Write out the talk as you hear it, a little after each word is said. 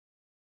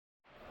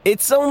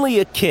It's only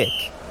a kick,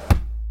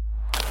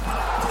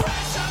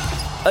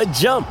 a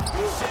jump,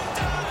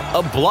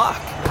 a block.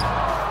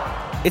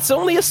 It's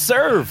only a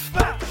serve.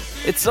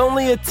 It's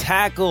only a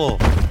tackle,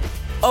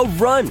 a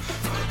run.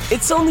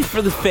 It's only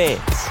for the fans.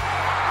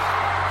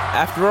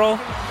 After all,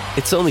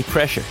 it's only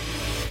pressure.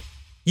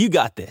 You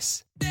got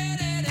this.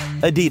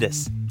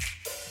 Adidas.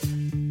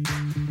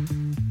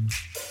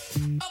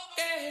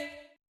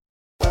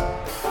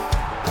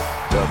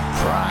 The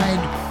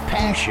pride,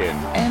 passion,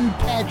 and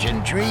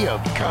pageantry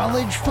of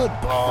college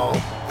football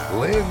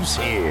lives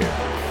here.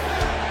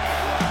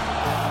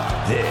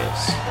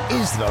 This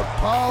is the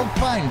Paul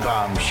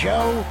Feinbaum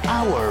Show,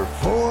 Hour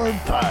 4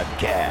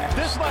 podcast.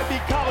 This might be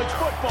college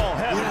football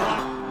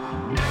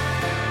heaven.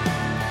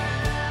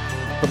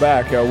 Welcome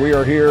back. We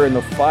are here in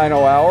the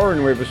final hour,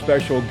 and we have a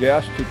special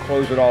guest to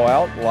close it all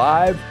out,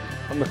 live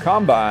from the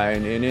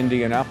Combine in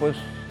Indianapolis,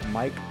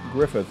 Mike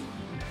Griffith,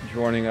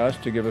 joining us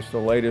to give us the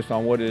latest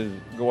on what is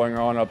going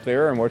on up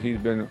there and what he's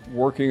been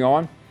working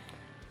on.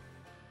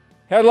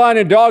 Headline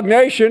in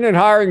DawgNation: in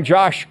hiring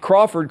Josh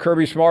Crawford,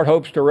 Kirby Smart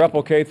hopes to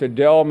replicate the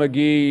Dell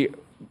McGee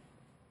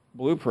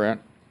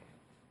blueprint.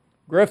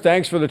 Griff,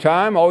 thanks for the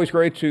time. Always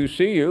great to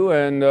see you.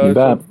 And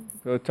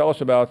so tell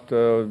us about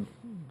the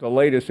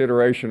latest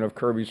iteration of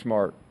Kirby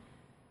Smart.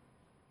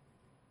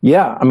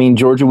 Yeah, I mean,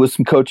 Georgia with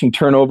some coaching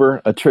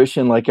turnover,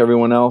 attrition like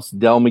everyone else,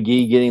 Dell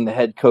McGee getting the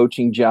head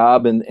coaching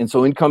job. And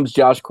so in comes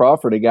Josh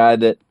Crawford, a guy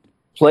that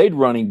played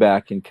running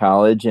back in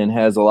college and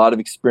has a lot of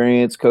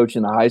experience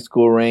coaching the high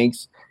school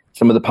ranks,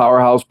 some of the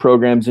powerhouse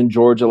programs in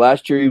Georgia.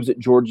 Last year he was at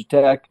Georgia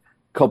Tech,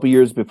 a couple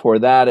years before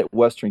that at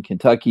Western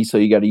Kentucky. So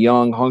you got a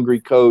young, hungry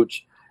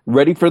coach,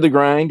 ready for the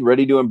grind,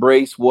 ready to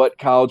embrace what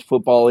college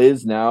football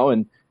is now.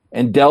 And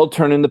Dell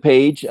turning the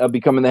page,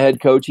 becoming the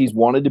head coach he's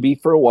wanted to be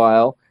for a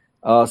while.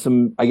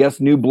 Some, I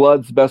guess, new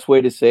blood's the best way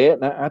to say it.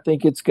 And I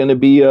think it's going to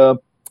be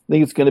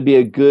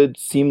a good,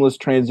 seamless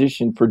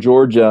transition for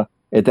Georgia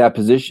at that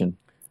position.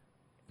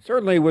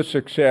 Certainly with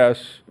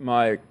success,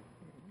 Mike,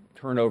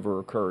 turnover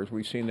occurs.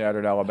 We've seen that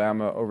at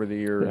Alabama over the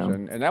years, Yeah.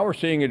 and now we're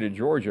seeing it at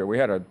Georgia. We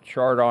had a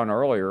chart on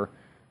earlier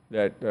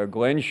that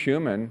Glenn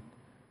Schumann,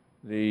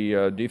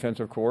 the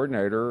defensive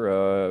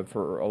coordinator,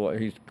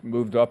 he's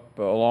moved up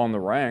along the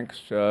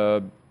ranks.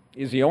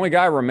 Is the only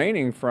guy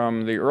remaining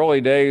from the early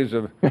days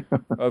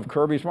of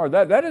Kirby Smart.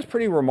 That is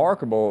pretty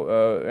remarkable,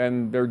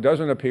 and there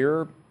doesn't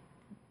appear,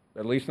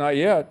 at least not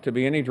yet, to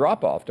be any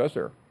drop-off, does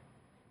there?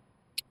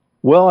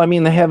 Well, I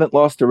mean, they haven't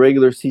lost a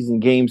regular season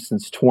game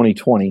since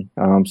 2020,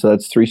 so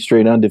that's 3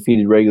 straight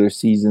undefeated regular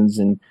seasons.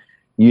 And,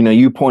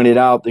 you pointed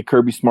out that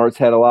Kirby Smart's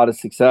had a lot of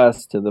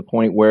success to the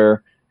point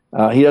where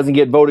he doesn't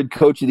get voted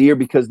Coach of the Year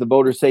because the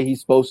voters say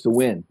he's supposed to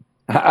win.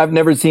 I've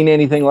never seen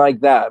anything like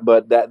that,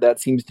 but that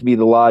seems to be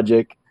the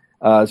logic.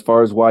 As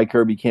far as why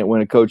Kirby can't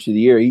win a Coach of the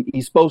Year.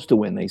 He's supposed to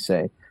win, they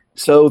say.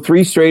 So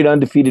 3 straight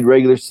undefeated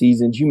regular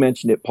seasons. You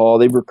mentioned it, Paul.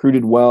 They've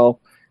recruited well,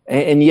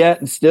 and yet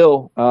and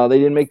still they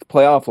didn't make the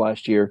playoff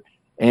last year.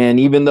 And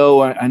even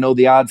though I know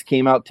the odds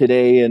came out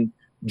today, and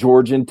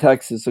Georgia and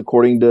Texas,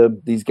 according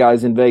to these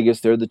guys in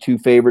Vegas, they're the 2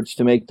 favorites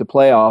to make the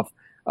playoff.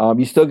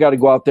 You still got to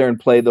go out there and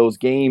play those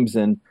games.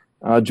 And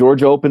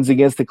Georgia opens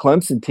against the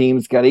Clemson team.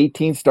 It's got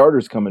 18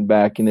 starters coming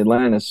back in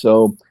Atlanta.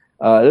 So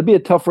it'll be a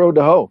tough road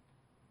to hoe.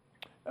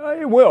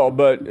 It will,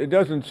 but it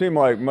doesn't seem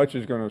like much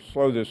is going to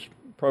slow this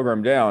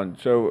program down.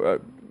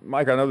 So,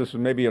 Mike, I know this is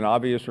maybe an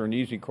obvious or an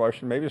easy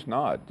question. Maybe it's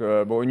not.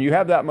 But when you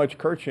have that much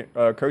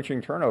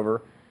coaching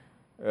turnover,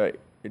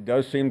 it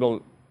does seem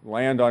to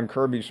land on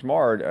Kirby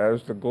Smart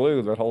as the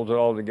glue that holds it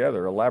all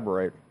together.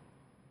 Elaborate.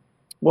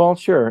 Well,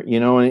 sure.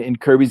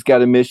 And Kirby's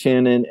got a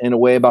mission and a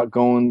way about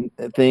going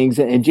at things.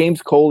 And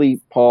James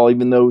Coley, Paul,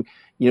 even though,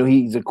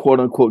 he's a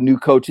quote-unquote new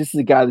coach, this is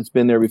a guy that's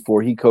been there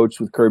before. He coached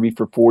with Kirby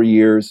for 4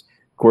 years.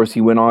 Of course,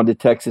 he went on to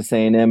Texas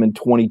A&M in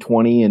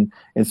 2020 and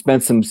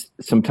spent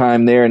some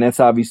time there, and that's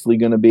obviously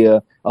going to be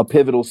a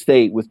pivotal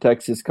state with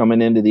Texas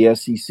coming into the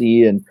SEC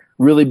and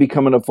really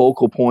becoming a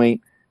focal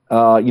point,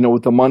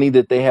 with the money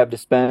that they have to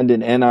spend in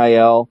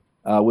NIL,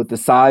 with the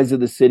size of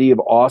the city of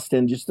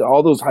Austin, just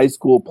all those high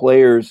school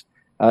players,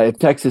 if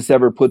Texas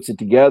ever puts it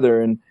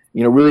together and,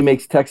 really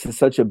makes Texas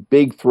such a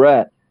big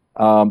threat.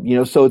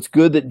 So it's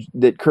good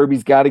that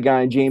Kirby's got a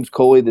guy in James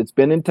Coley that's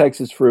been in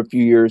Texas for a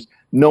few years,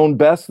 known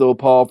best, though,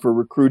 Paul, for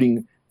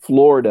recruiting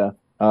Florida.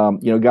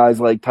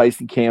 Guys like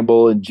Tyson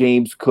Campbell and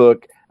James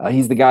Cook.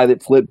 He's the guy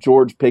that flipped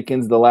George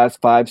Pickens, the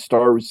last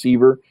 5-star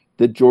receiver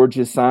that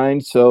Georgia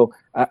signed. So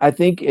I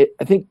think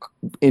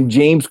in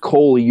James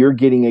Coley, you're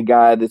getting a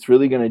guy that's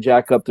really going to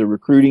jack up the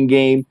recruiting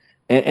game.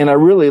 And I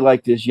really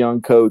like this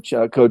young coach,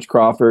 Coach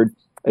Crawford,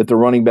 at the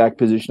running back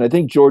position. I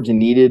think Georgia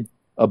needed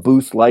a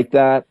boost like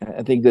that.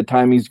 I think the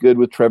timing's good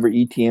with Trevor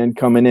Etienne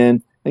coming in.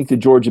 I think the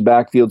Georgia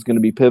backfield is going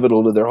to be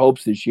pivotal to their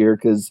hopes this year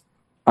because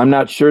I'm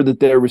not sure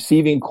that their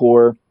receiving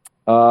core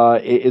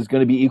is going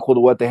to be equal to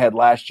what they had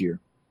last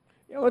year.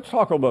 Yeah, let's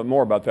talk a little bit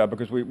more about that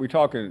because we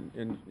talk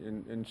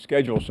in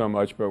schedule so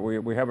much, but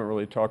we haven't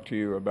really talked to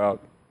you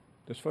about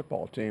this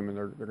football team, and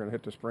they're going to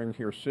hit the spring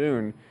here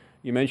soon.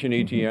 You mentioned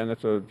Etienne.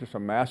 That's just a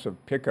massive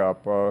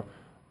pickup.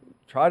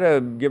 try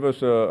to give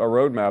us a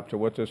roadmap to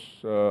what this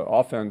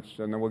offense,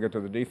 and then we'll get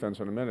to the defense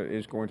in a minute,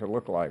 is going to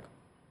look like.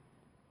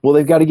 Well,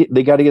 they got to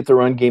get the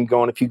run game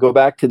going. If you go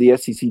back to the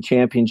SEC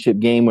championship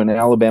game when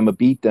Alabama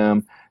beat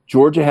them,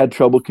 Georgia had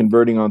trouble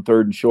converting on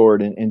third and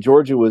short, and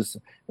Georgia was,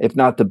 if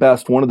not the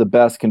best, one of the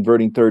best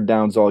converting third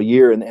downs all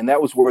year, and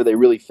that was where they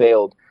really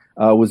failed,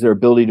 was their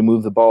ability to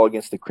move the ball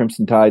against the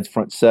Crimson Tide's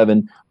front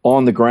seven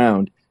on the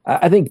ground.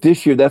 I think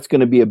this year that's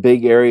going to be a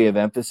big area of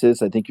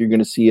emphasis. I think you're going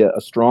to see a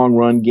strong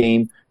run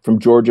game from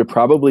Georgia,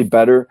 probably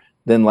better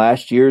than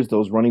last year's.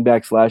 Those running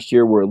backs last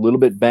year were a little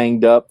bit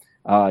banged up.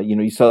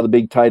 You saw the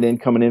big tight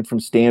end coming in from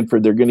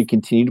Stanford. They're going to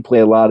continue to play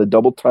a lot of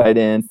double tight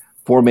end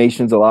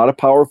formations, a lot of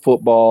power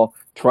football,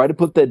 try to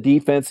put that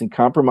defense in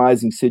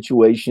compromising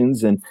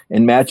situations and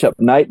match up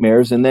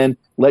nightmares, and then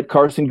let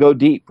Carson go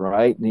deep,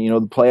 right?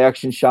 The play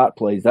action shot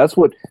plays. That's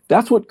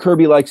what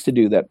Kirby likes to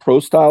do, that pro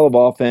style of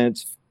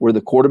offense where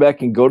the quarterback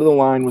can go to the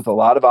line with a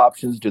lot of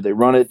options. Do they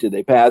run it? Do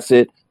they pass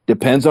it?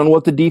 Depends on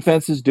what the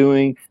defense is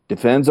doing,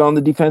 depends on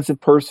the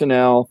defensive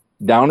personnel,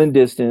 down and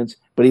distance,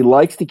 but he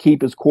likes to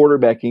keep his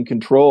quarterback in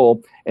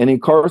control. And in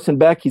Carson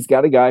Beck, he's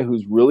got a guy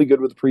who's really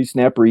good with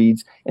pre-snap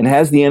reads and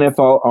has the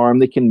NFL arm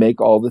that can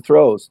make all the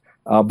throws.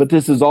 But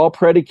this is all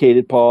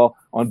predicated, Paul,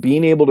 on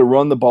being able to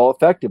run the ball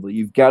effectively.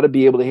 You've got to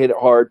be able to hit it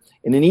hard.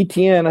 And in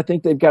ETN, I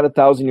think they've got a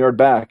 1,000-yard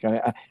back.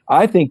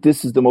 I think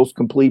this is the most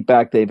complete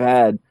back they've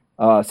had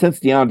since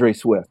DeAndre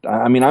Swift.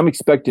 I'm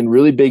expecting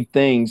really big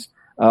things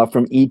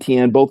from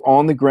ETN, both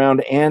on the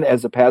ground and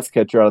as a pass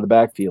catcher out of the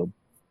backfield.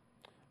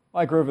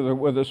 Mike Griffith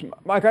with us.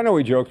 Mike, I know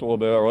we joked a little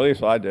bit, or at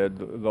least I did,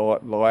 the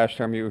last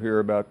time you were here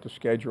about the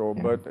schedule,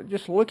 but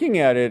just looking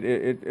at it,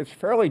 it's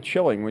fairly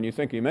chilling when you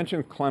think. You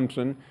mentioned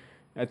Clemson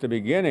at the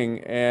beginning,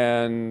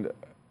 and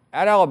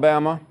at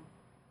Alabama,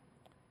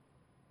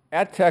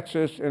 at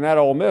Texas, and at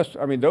Ole Miss.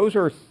 Those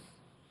are,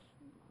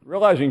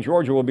 realizing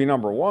Georgia will be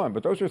number one,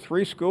 but those are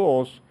three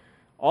schools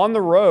on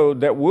the road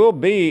that will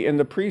be in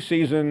the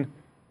preseason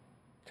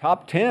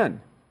top 10.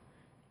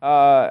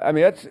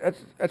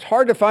 That's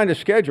hard to find a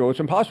schedule.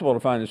 It's impossible to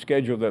find a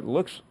schedule that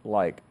looks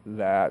like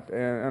that.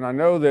 And I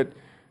know that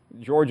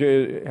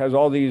Georgia has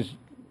all these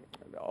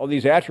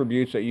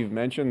attributes that you've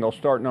mentioned. They'll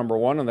start number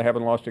one, and they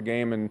haven't lost a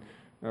game in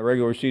a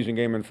regular season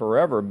game in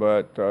forever.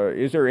 But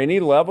is there any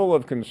level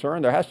of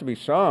concern? There has to be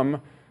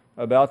some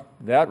about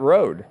that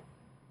road.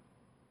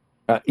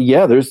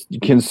 Yeah, there's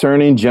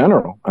concern in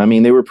general.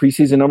 They were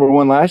preseason number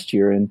one last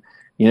year, and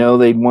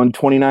they'd won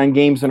 29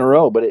 games in a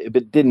row, but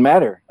it didn't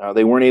matter.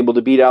 They weren't able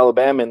to beat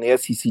Alabama in the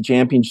SEC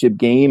championship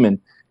game. And,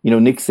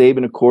 Nick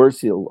Saban, of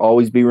course, he'll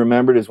always be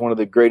remembered as one of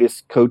the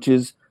greatest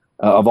coaches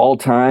of all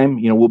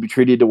time. We'll be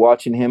treated to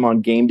watching him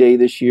on game day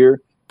this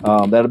year.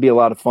 That'll be a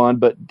lot of fun.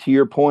 But to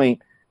your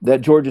point,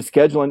 that Georgia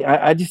scheduling,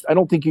 I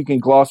don't think you can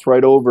gloss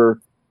right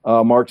over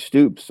Mark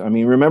Stoops.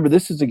 Remember,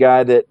 this is a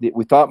guy that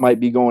we thought might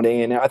be going to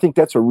A&M. I think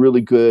that's a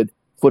really good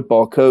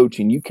football coach.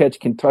 And you catch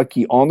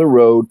Kentucky on the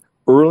road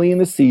early in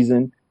the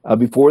season,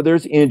 before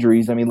there's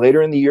injuries.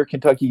 Later in the year,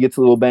 Kentucky gets a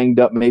little banged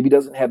up, maybe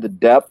doesn't have the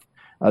depth,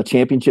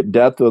 championship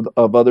depth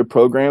of other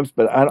programs,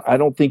 but I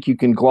don't think you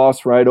can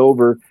gloss right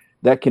over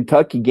that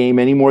Kentucky game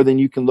any more than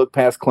you can look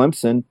past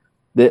Clemson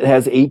that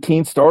has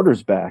 18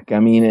 starters back.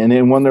 And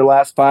then won their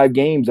last 5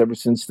 games ever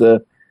since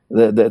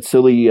that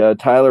silly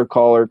Tyler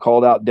caller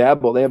called out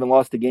Dabo. They haven't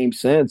lost a game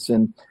since,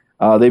 and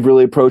they've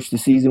really approached the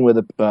season with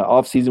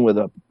off season with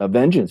a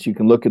vengeance. You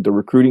can look at the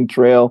recruiting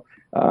trail.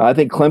 I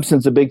think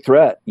Clemson's a big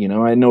threat.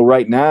 I know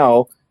right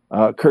now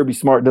Kirby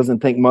Smart doesn't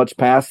think much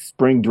past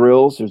spring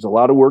drills. There's a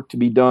lot of work to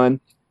be done.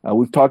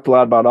 We've talked a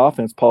lot about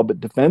offense, Paul, but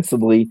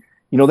defensively,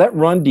 that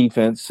run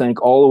defense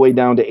sank all the way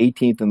down to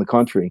 18th in the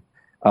country.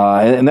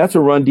 And that's a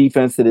run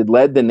defense that had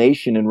led the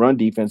nation in run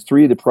defense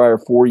 3 of the prior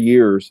 4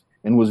 years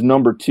and was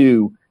number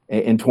 2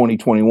 in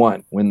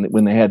 2021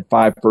 when they had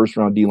 5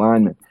 first-round D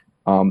linemen.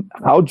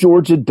 How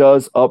Georgia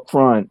does up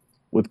front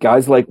with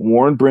guys like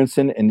Warren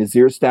Brinson and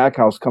Nazir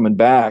Stackhouse coming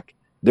back,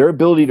 their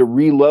ability to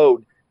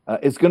reload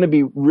is going to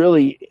be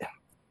really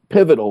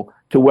pivotal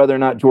to whether or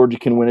not Georgia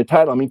can win a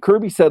title.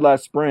 Kirby said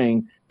last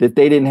spring that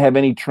they didn't have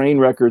any train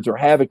records or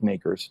havoc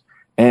makers.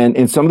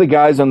 And some of the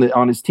guys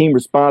on his team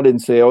responded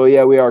and say, "Oh,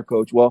 yeah, we are,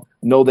 coach." Well,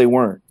 no, they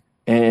weren't.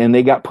 And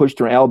they got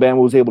pushed around.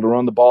 Alabama was able to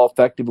run the ball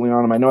effectively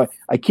on them. I know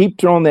I keep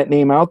throwing that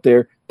name out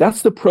there.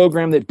 That's the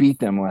program that beat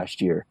them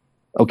last year.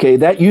 Okay,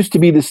 that used to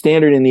be the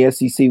standard in the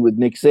SEC with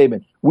Nick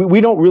Saban.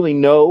 We don't really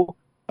know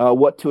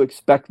what to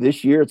expect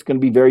this year. It's going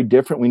to be very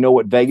different. We know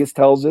what Vegas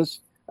tells us,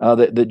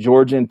 that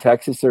Georgia and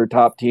Texas are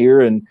top tier,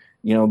 and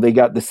they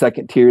got the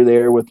second tier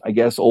there with, I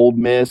guess, Ole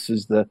Miss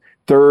is the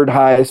third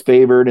highest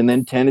favored, and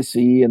then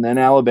Tennessee, and then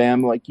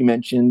Alabama, like you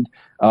mentioned.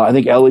 I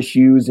think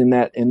LSU's in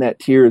that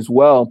tier as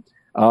well.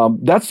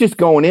 That's just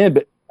going in,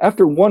 but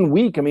after 1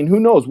 week, who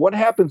knows what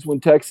happens when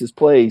Texas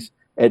plays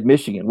at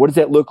Michigan? What does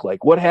that look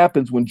like? What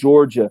happens when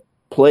Georgia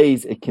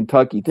plays at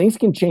Kentucky? Things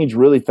can change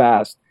really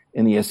fast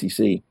in the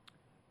SEC.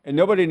 And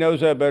nobody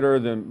knows that better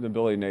than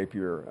Billy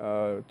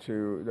Napier.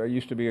 There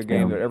used to be a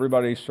game that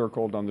everybody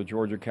circled on the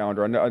Georgia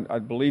calendar. I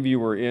believe you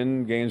were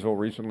in Gainesville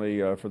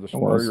recently for the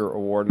Spurrier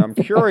Award, and I'm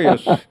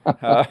curious. First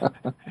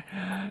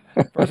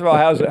of all,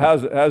 how's the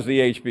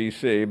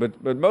HBC?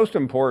 But most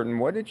important,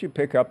 what did you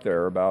pick up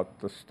there about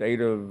the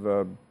state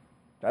of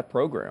that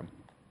program?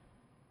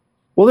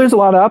 Well, there's a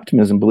lot of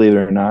optimism, believe it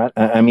or not.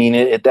 I mean,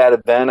 at that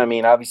event,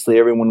 obviously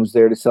everyone was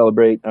there to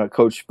celebrate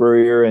Coach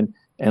Spurrier, and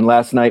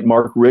last night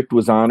Mark Richt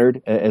was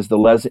honored as the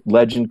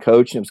legend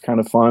coach. It was kind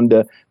of fun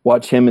to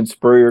watch him and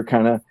Spurrier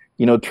kind of,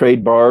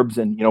 trade barbs.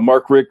 And,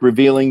 Mark Richt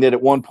revealing that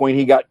at one point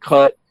he got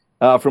cut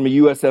from a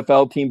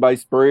USFL team by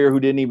Spurrier, who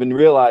didn't even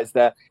realize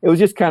that. It was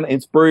just kind of,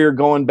 and Spurrier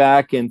going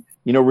back and,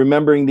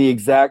 remembering the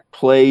exact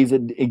plays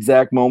and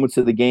exact moments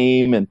of the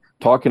game and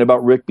talking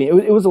about Richt being,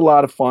 it was a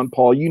lot of fun,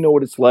 Paul. You know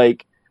what it's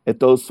like at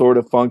those sort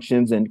of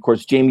functions. And of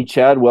course, Jamie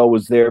Chadwell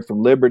was there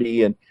from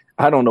Liberty, and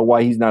I don't know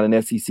why he's not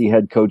an SEC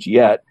head coach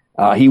yet.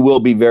 He will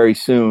be very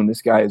soon.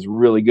 This guy is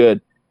really good.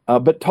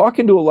 But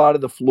talking to a lot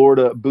of the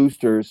Florida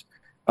boosters,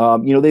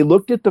 they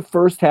looked at the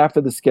first half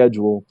of the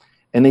schedule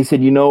and they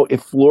said,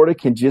 if Florida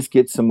can just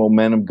get some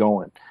momentum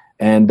going.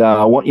 And,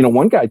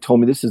 one guy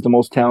told me this is the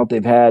most talent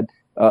they've had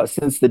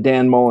since the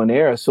Dan Mullen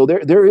era. So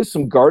there is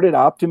some guarded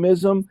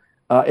optimism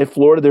at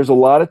Florida. There's a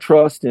lot of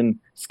trust in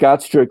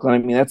Scott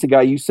Strickland. That's a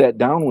guy you sat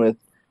down with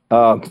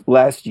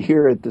last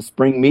year at the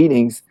spring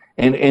meetings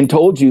and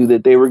told you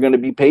that they were going to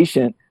be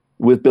patient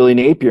with Billy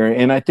Napier.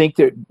 And I think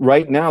that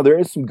right now there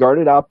is some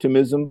guarded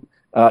optimism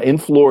in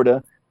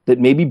Florida that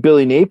maybe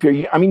Billy Napier,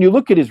 you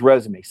look at his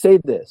resume, say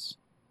this,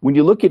 when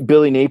you look at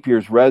Billy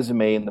Napier's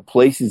resume and the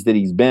places that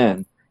he's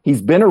been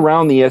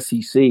around the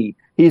SEC,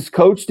 he's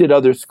coached at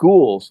other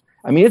schools.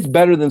 It's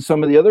better than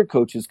some of the other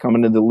coaches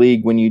coming to the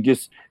league. When you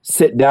just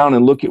sit down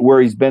and look at where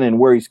he's been and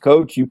where he's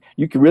coached,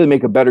 you could really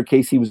make a better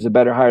case he was a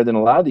better hire than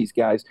a lot of these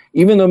guys,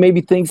 even though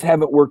maybe things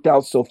haven't worked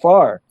out so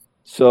far.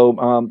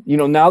 So,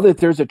 now that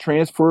there's a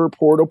transfer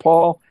portal,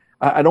 Paul,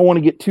 I don't want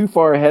to get too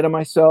far ahead of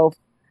myself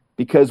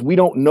because we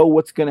don't know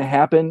what's going to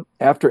happen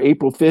after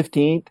April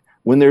 15th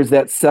when there's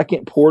that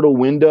second portal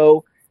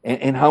window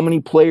and how many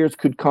players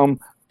could come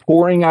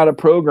pouring out of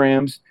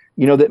programs,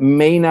 that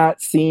may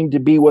not seem to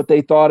be what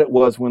they thought it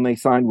was when they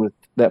signed with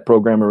that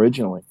program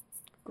originally.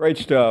 Great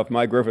stuff.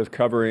 Mike Griffith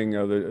covering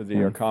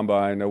the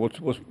Combine.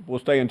 We'll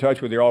stay in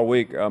touch with you all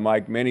week.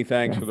 Mike, many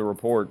thanks for the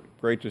report.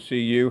 Great to see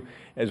you.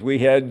 As we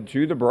head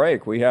to the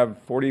break, we have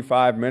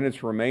 45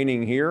 minutes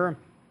remaining here.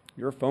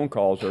 Your phone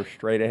calls are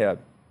straight ahead.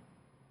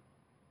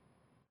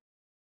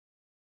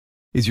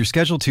 Is your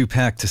schedule too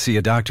packed to see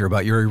a doctor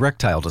about your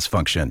erectile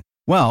dysfunction?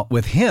 Well,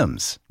 with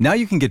Hims, now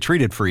you can get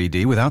treated for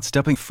ED without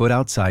stepping foot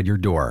outside your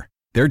door.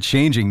 They're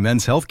changing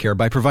men's healthcare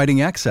by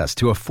providing access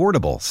to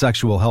affordable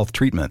sexual health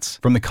treatments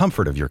from the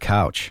comfort of your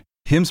couch.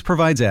 Hims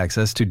provides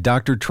access to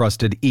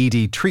doctor-trusted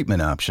ED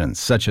treatment options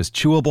such as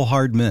chewable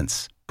hard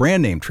mints,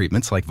 brand name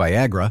treatments like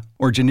Viagra,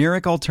 or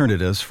generic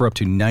alternatives for up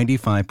to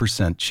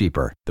 95%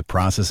 cheaper. The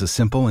process is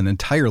simple and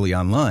entirely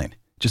online.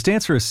 Just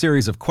answer a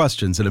series of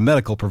questions and a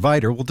medical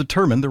provider will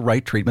determine the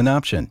right treatment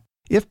option.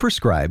 If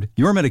prescribed,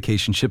 your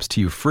medication ships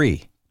to you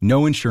free.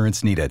 No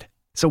insurance needed.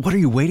 So what are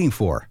you waiting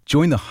for?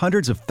 Join the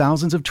hundreds of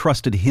thousands of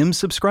trusted Hims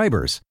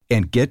subscribers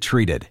and get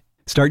treated.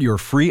 Start your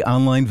free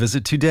online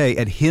visit today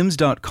at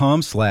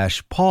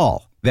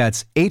hims.com/Paul.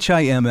 That's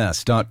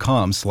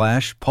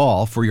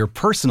HIMS.com/Paul for your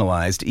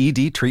personalized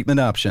ED treatment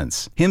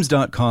options.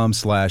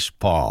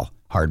 hims.com/Paul.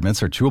 Hard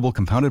mints are chewable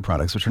compounded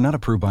products which are not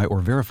approved by or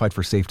verified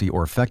for safety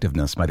or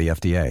effectiveness by the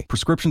FDA.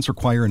 Prescriptions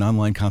require an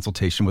online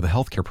consultation with a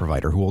healthcare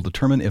provider who will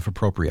determine if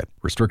appropriate.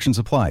 Restrictions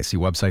apply. See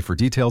website for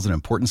details and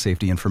important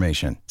safety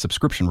information.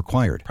 Subscription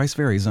required. Price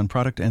varies on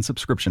product and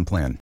subscription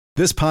plan.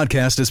 This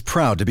podcast is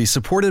proud to be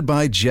supported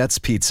by Jets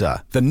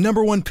Pizza, the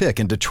 #1 pick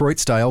in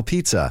Detroit-style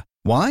pizza.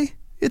 Why?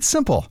 It's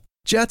simple.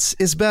 Jets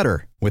is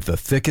better. With the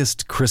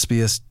thickest,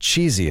 crispiest,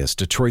 cheesiest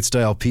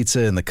Detroit-style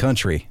pizza in the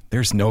country,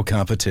 there's no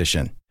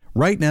competition.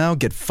 Right now,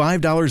 get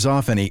 $5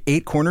 off any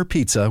 8-corner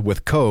pizza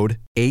with code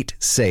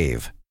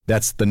 8SAVE.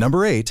 That's the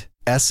number 8,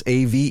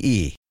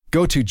 SAVE.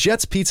 Go to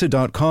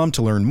jetspizza.com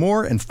to learn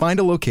more and find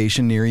a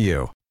location near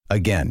you.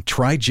 Again,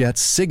 try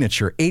Jet's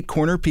signature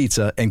 8-corner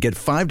pizza and get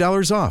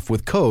 $5 off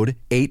with code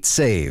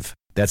 8SAVE.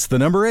 That's the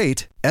number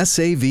 8,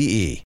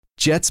 SAVE.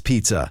 Jet's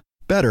Pizza.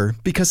 Better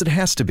because it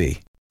has to be.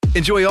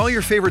 Enjoy all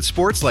your favorite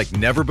sports like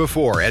never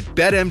before at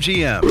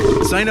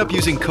BetMGM. Sign up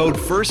using code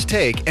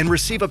FIRSTTAKE and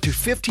receive up to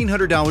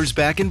 $1,500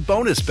 back in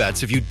bonus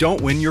bets if you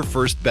don't win your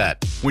first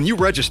bet. When you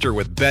register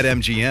with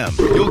BetMGM,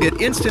 you'll get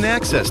instant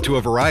access to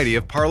a variety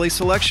of parlay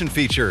selection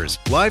features,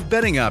 live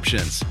betting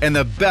options, and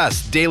the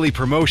best daily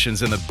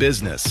promotions in the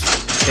business.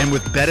 And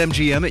with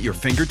BetMGM at your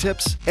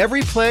fingertips,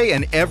 every play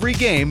and every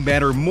game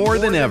matter more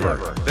than ever.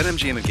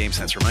 BetMGM and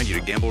GameSense remind you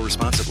to gamble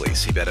responsibly.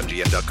 See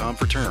BetMGM.com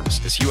for terms.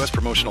 This U.S.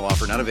 promotional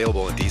offer not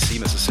available in D.C. D.C.,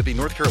 Mississippi,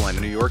 North Carolina,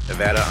 New York,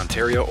 Nevada,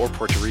 Ontario, or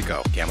Puerto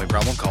Rico. Gambling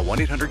problem? Call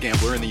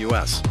 1-800-GAMBLER in the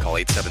U.S. Call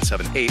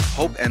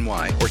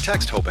 877-8-HOPE-NY or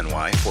text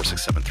HOPE-NY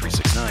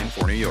 467-369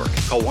 for New York.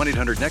 Call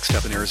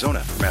 1-800-NEXT-STEP in Arizona.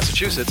 For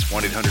Massachusetts,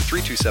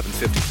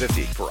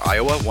 1-800-327-5050. For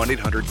Iowa,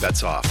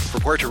 1-800-BETS-OFF. For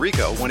Puerto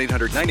Rico,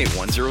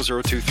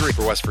 1-800-981-0023.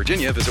 For West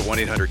Virginia, visit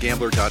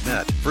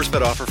 1-800-GAMBLER.net. First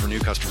bet offer for new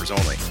customers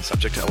only.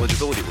 Subject to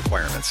eligibility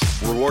requirements.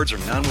 Rewards are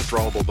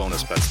non-withdrawable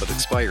bonus bets that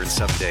expire in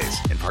 7 days.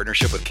 In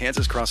partnership with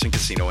Kansas Crossing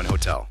Casino and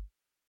Hotel.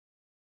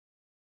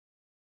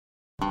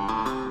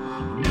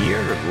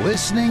 You're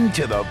listening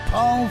to the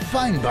Paul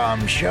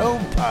Feinbaum Show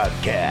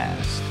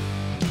podcast.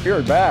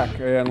 Here back,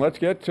 and let's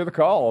get to the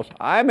calls.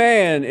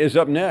 I-Man is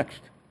up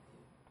next.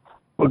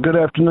 Well, good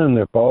afternoon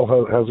there, Paul.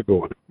 How's it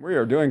going? We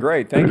are doing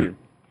great. Thank you.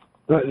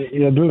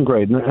 Yeah, doing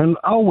great. And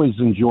I always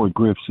enjoy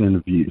Griff's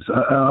interviews.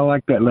 I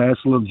like that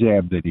last little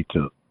jab that he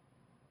took.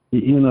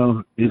 You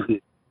know,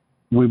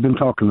 we've been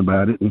talking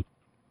about it, and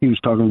he was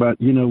talking about,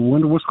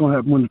 wonder what's going to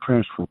happen when the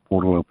transfer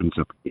portal opens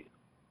up again.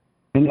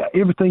 And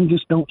everything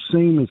just don't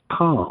seem as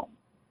calm.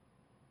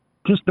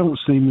 Just don't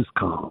seem as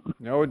calm.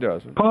 No, it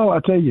doesn't. Paul,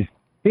 I tell you,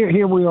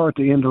 here we are at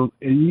the end of,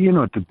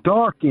 at the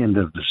dark end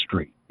of the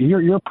street.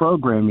 Your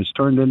program has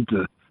turned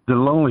into the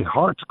Lonely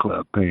Hearts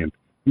Club, man,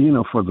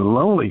 for the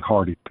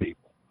lonely-hearted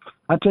people.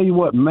 I tell you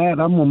what, Matt,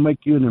 I'm gonna make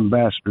you an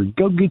ambassador.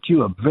 Go get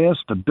you a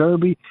vest, a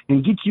derby,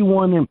 and get you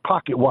one of them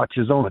pocket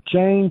watches on a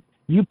chain.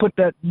 You put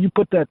that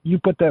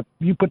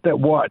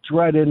watch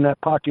right in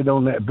that pocket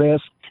on that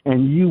vest,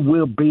 and you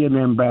will be an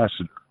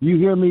ambassador. You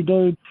hear me,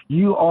 dude?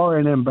 You are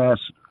an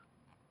ambassador.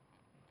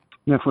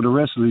 Now, for the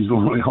rest of these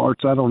lonely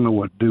hearts, I don't know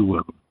what to do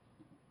with them.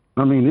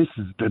 I mean, this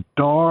is the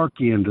dark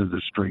end of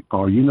the street,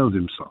 Paul. You know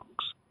them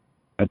songs.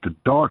 At the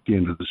dark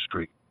end of the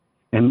street.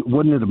 And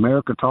wasn't it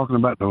America talking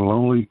about the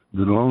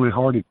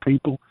lonely-hearted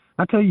people?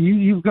 I tell you,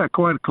 you've got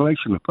quite a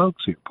collection of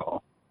folks here,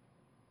 Paul.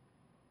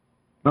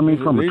 I mean,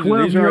 from a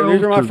 12-year-old.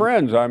 These are my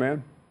friends,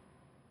 man.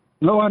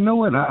 No, I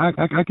know it.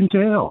 I can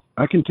tell.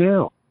 I can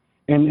tell.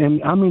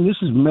 And I mean, this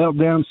is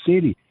Meltdown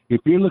City. If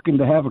you're looking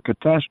to have a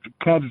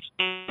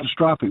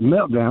catastrophic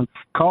meltdown,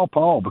 call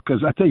Paul,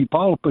 because I tell you,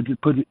 Paul put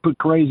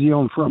crazy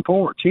on the front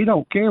porch. He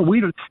don't care.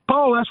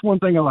 Paul, that's one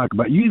thing I like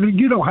about you.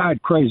 You don't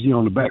hide crazy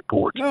on the back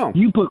porch. No.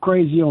 You put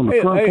crazy on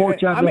the front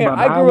porch out there by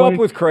the I grew highway. up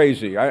with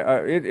crazy.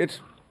 It's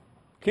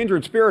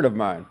kindred spirit of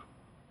mine.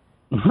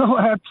 No,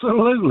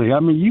 absolutely. I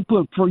mean, you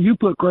put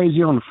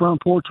crazy on the front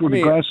porch with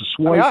the grass is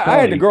sway. I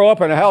had to grow up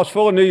in a house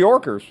full of New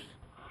Yorkers.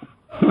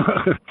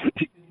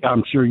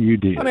 I'm sure you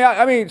did.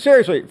 I mean,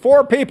 seriously,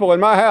 4 people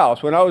in my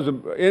house when I was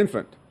an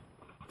infant.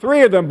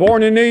 3 of them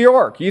born in New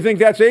York. You think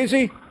that's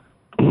easy?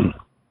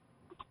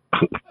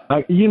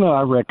 I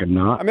reckon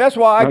not. I mean, that's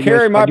why I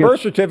carry my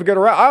birth certificate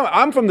around.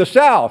 I'm from the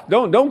South.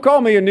 Don't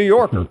call me a New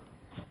Yorker.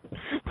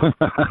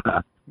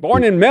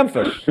 Born in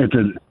Memphis.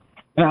 And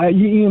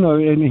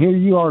here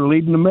you are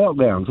leading the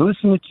meltdowns.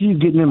 Listen to you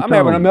getting them. I'm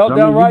having a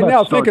meltdown right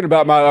now thinking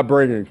about my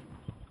upbringing.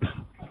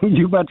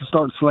 You about to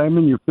start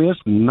slamming your fist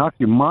and knock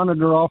your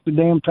monitor off the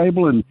damn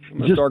table and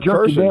just jerk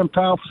cursing. your damn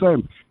towel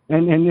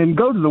and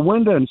go to the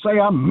window and say,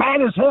 I'm mad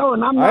as hell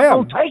and I'm not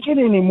going to take it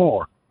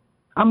anymore.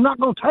 I'm not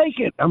going to take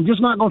it. I'm just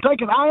not going to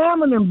take it. I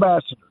am an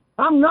ambassador.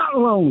 I'm not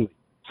lonely.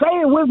 Say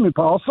it with me,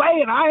 Paul.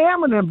 Say it. I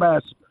am an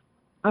ambassador.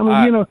 I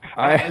mean,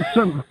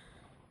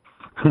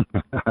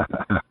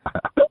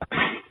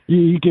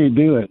 you can't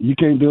do it. You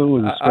can't do it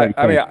with a straight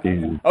face.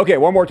 Okay,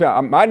 one more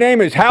time. My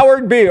name is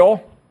Howard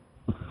Beale.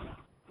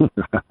 and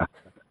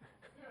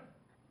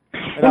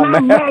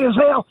I'm mad as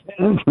hell.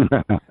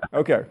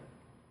 Okay.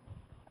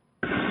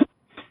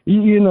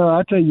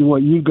 I tell you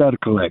what, you've got a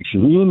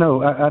collection.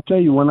 I tell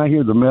you, when I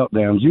hear the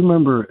meltdowns, you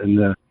remember in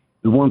the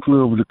One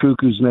Flew Over the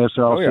Cuckoo's Nest,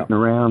 they're all sitting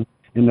around,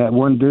 and that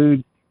one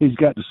dude, he's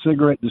got the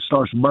cigarette that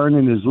starts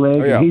burning his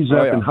leg, and he's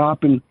up and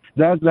hopping.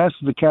 That's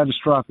the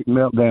catastrophic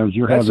meltdowns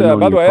you're having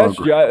on by the way, your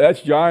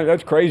program.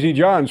 that's Crazy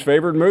John's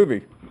favorite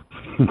movie.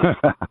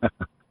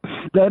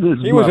 That is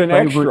he was an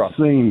favorite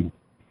extra. Scene.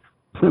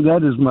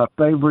 That is my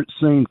favorite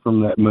scene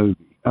from that movie.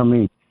 I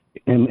mean,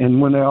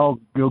 and when they all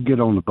go get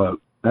on the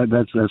boat,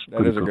 that is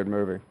cool. A good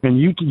movie. And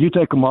you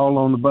take them all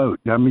on the boat.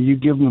 I mean, you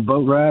give them a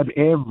boat ride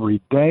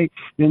every day.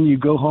 Then you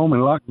go home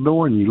and lock the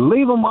door and you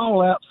leave them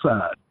all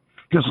outside.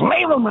 Just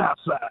leave them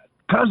outside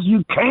because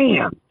you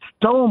can.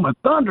 Throw them a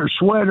thunder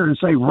sweater and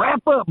say,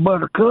 "Wrap up,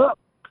 Buttercup."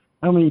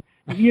 I mean,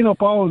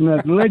 Paul, and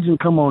that legend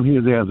come on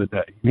here the other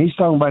day. And he's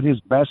talking about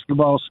his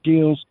basketball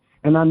skills,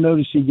 and I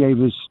noticed he gave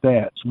his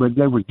stats, but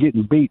they were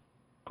getting beat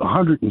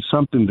 100 and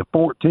something to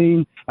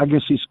 14. I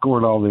guess he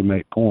scored all them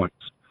 8 points.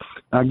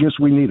 I guess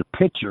we need a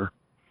pitcher,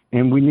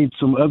 and we need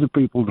some other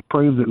people to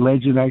prove that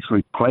Legend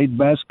actually played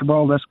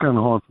basketball. That's kind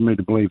of hard for me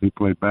to believe he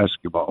played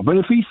basketball. But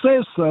if he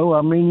says so,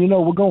 I mean,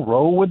 we're going to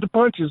roll with the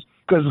punches,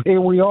 because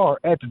here we are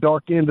at the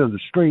dark end of the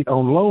street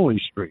on Lonely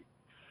Street.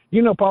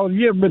 Paul,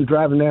 you ever been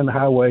driving down the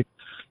highway,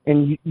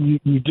 and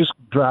you just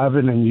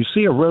driving, and you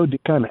see a road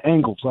that kind of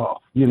angles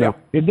off?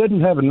 It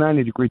doesn't have a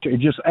 90-degree turn.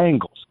 It just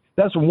angles.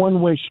 That's a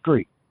one-way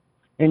street.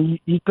 And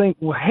you think,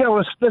 well, hell,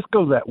 let's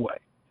go that way.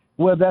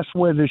 Well, that's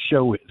where this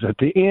show is. At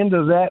the end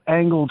of that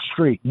angled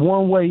street,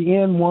 one way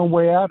in, one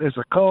way out is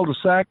a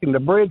cul-de-sac, and the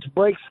bridge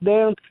breaks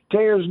down,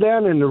 tears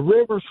down, and the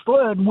rivers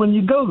flood when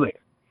you go there.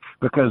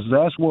 Because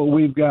that's what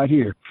we've got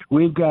here.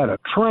 We've got a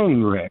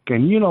train wreck.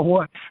 And you know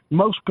what?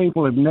 Most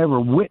people have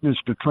never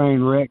witnessed a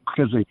train wreck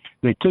because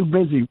they're too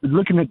busy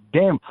looking at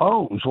damn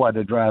phones while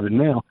they're driving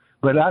now.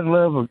 But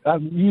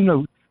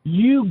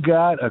you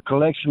got a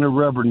collection of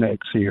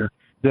rubbernecks here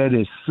that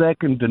is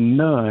second to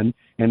none,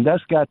 and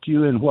that's got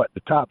you in,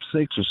 the top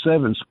 6 or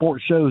 7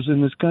 sports shows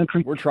in this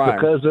country? We're trying.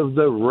 Because of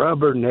the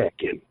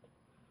rubbernecking.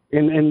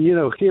 And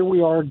here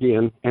we are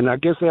again, and I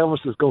guess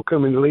Elvis is going to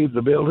come and leave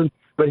the building,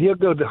 but he'll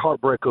go to the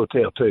Heartbreak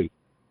Hotel, too.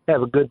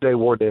 Have a good day,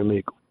 War Damn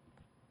Eagle.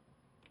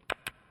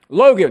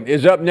 Logan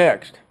is up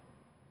next.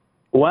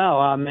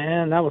 Wow,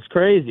 man, that was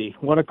crazy.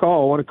 What a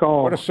call, what a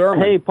call. What a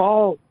sermon. Hey,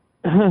 Paul,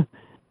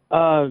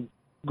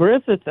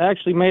 Griffith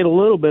actually made a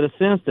little bit of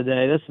sense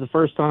today. This is the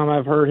first time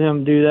I've heard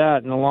him do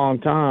that in a long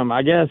time.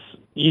 I guess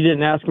you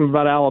didn't ask him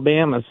about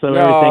Alabama, so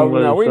everything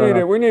was... No, we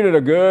needed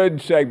a good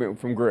segment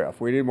from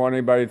Griff. We didn't want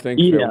anybody to think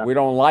that we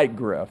don't like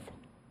Griff.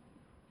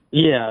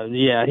 Yeah,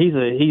 he's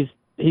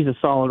a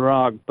solid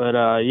rock, but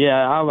I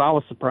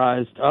was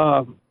surprised.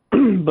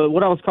 But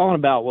what I was calling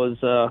about was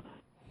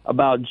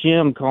about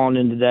Jim calling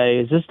in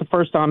today. Is this the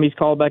first time he's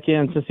called back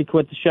in since he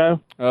quit the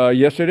show?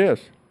 Yes, it is.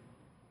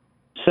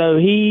 So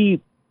he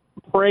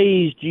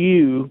praised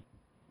you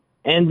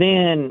and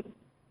then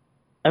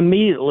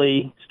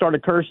immediately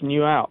started cursing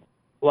you out.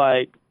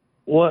 Like,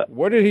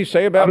 what did he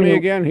say about me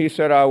again? He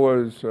said I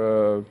was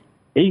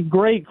he's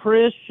great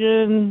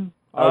Christian.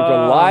 I was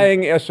a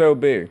lying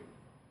SOB.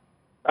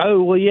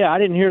 Oh, well, yeah, I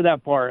didn't hear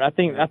that part. I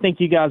think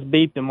you guys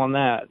beeped him on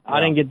that. Yeah.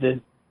 I didn't get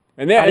to.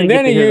 And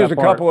then he used a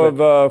couple of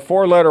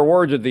 4-letter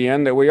words at the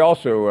end that we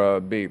also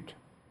beeped.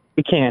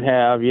 We can't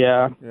have,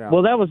 yeah.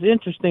 Well, that was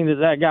interesting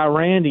that guy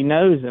Randy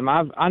knows him.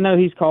 I know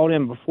he's called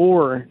him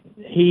before.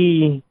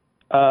 He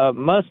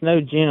must know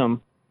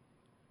Jim.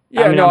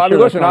 Yeah,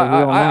 listen,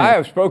 I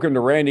have spoken to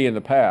Randy in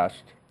the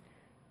past,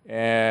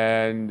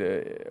 and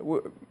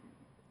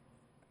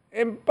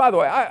by the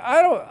way,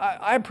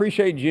 I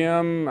appreciate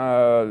Jim,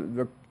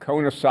 the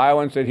cone of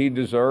silence that he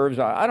deserves.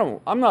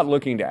 I'm not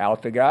looking to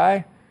out the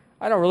guy.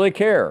 I don't really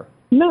care.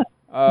 No.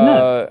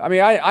 I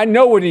mean, I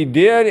know what he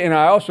did, and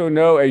I also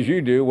know, as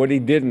you do, what he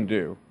didn't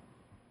do.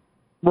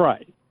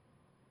 Right.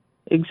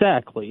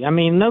 Exactly. I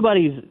mean,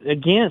 nobody's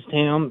against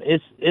him.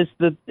 It's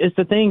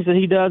the things that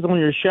he does on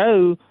your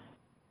show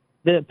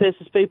that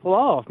pisses people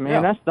off, man.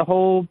 Yeah. That's the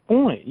whole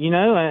point, just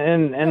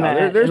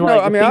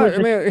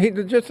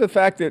the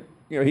fact that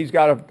he's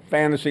got a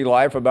fantasy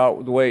life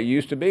about the way it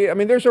used to be. I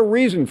mean, there's a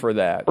reason for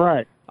that.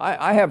 Right.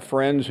 I have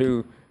friends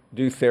who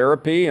do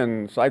therapy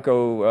and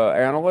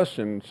psychoanalysts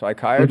and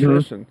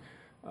psychiatrists and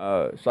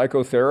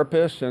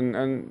psychotherapists,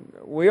 and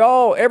we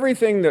all,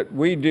 everything that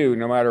we do,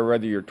 no matter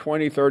whether you're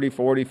 20, 30,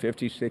 40,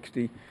 50,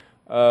 60,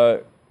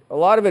 a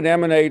lot of it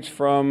emanates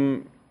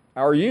from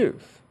our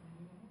youth.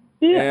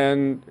 Yeah.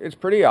 And it's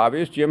pretty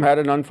obvious. Jim had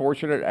an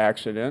unfortunate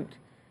accident,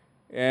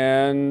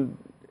 and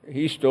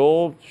he's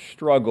still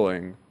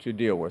struggling to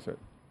deal with it.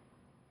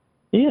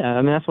 Yeah,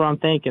 I mean, that's what I'm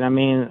thinking. I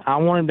mean, I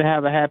want him to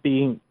have a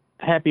happy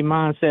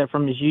mindset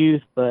from his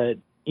youth, but,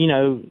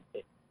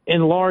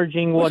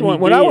 enlarging what he did.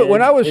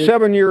 When I was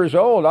 7 years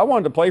old, I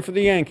wanted to play for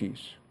the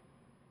Yankees.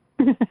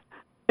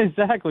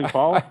 Exactly,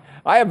 Paul.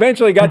 I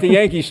eventually got to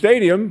Yankee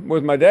Stadium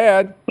with my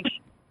dad.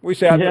 We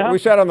sat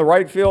on the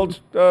right field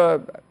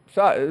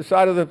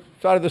side of the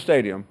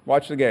stadium,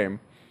 watched the game.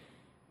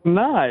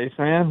 Nice,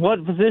 man.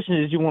 What position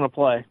did you want to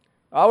play?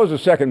 I was a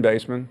second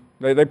baseman.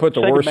 They put the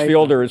worst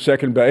fielder at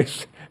second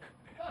base.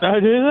 Oh,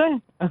 do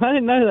they? I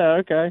didn't know that.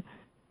 Okay.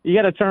 You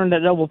got to turn that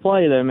double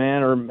play, though,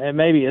 man, or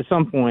maybe at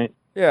some point.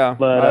 Yeah,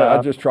 but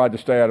I just tried to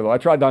stay out of it. I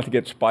tried not to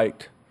get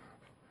spiked.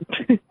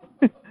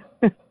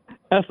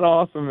 That's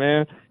awesome,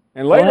 man.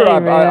 And later,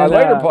 I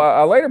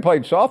later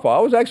played softball. I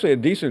was actually a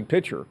decent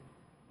pitcher.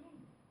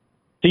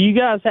 Do you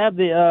guys have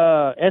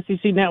the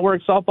SEC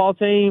Network softball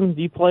team?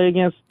 Do you play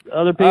against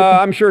other people?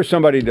 I'm sure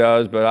somebody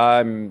does, but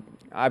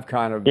I've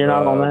kind of You're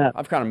not on that.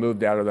 I've kind of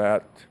moved out of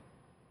that.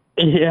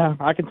 Yeah,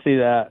 I can see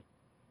that.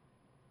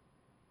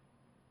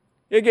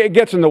 It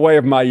gets in the way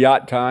of my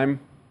yacht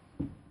time.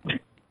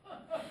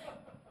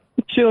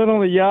 Chilling on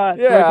the yacht.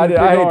 Yeah,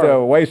 I hate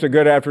to waste a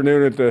good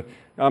afternoon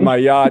on my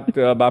yacht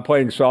by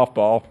playing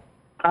softball.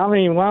 I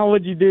mean, why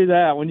would you do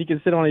that when you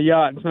can sit on a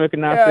yacht and smoke a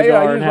nice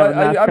cigar and have a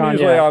nice cognac? I'm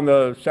usually on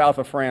the south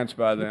of France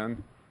by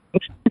then.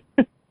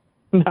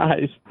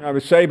 Nice. I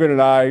was Saban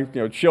and I,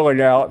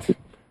 chilling out.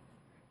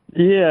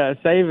 Yeah,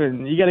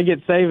 Saban. You got to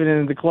get Saban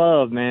into the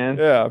club, man.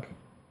 Yeah.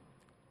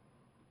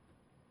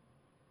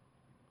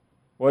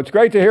 Well, it's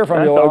great to hear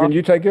from you, Logan. Awesome.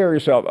 You take care of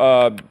yourself.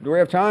 Do we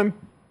have time?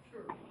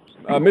 Sure.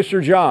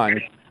 Mr. John.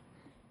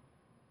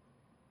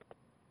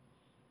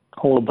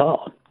 Hello,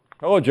 Paul.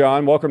 Hello,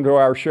 John. Welcome to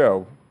our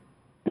show.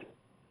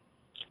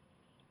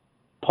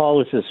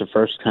 Paul, this is a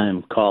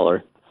first-time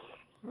caller.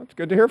 That's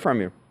good to hear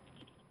from you.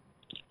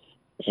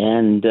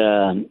 And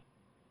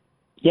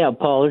Yeah,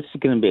 Paul, this is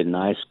going to be a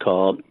nice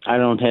call. I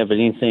don't have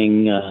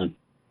anything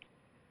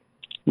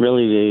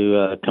really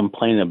to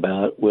complain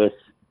about with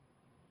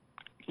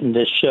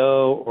the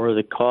show or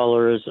the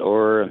callers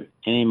or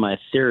any of my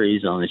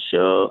theories on the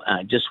show.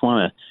 I just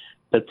want to,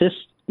 but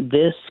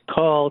this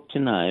call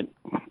tonight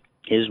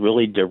is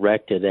really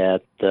directed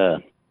at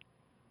the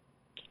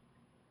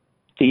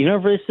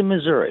University of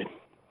Missouri.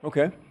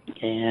 Okay.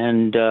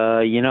 And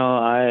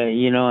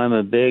I'm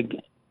a big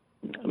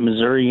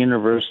Missouri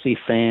University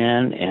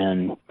fan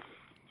and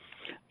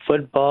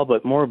football,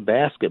 but more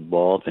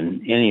basketball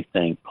than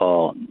anything,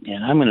 Paul.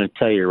 And I'm going to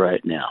tell you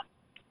right now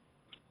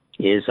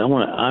is I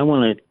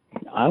want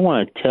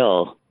to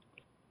tell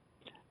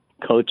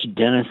Coach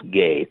Dennis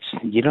Gates.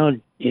 You know,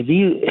 have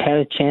you had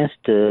a chance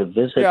to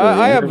visit? Yeah,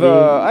 I have.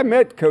 I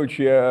met Coach.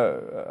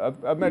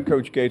 I've met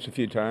Coach Gates a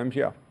few times.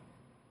 Yeah.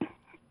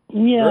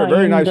 Yeah,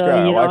 very nice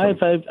guy.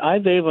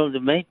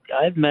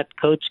 I've met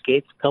Coach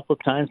Gates a couple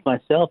of times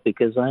myself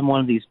because I'm one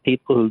of these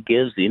people who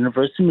gives the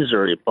University of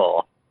Missouri,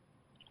 Paul,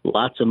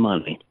 lots of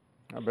money.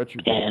 I bet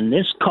you do. And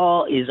this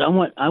call is I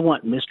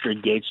want Mr.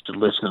 Gates to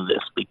listen to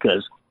this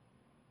because,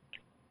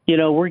 you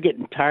know, we're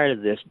getting tired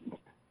of this,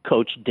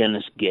 Coach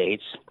Dennis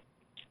Gates.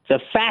 The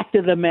fact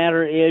of the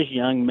matter is,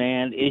 young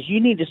man, is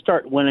you need to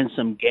start winning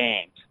some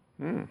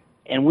games.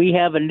 And we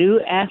have a new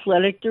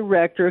athletic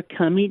director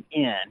coming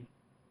in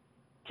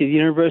to the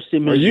University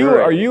of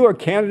Missouri. Are you a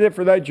candidate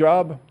for that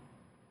job?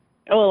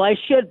 Well, I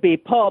should be,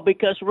 Paul,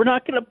 because we're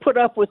not going to put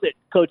up with it,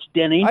 Coach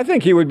Denny. I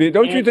think he would be.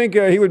 Don't you think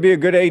he would be a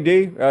good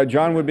AD?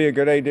 John would be a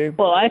good AD?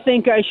 Well, I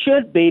think I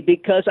should be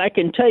because I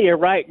can tell you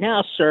right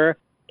now, sir,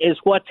 is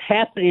what's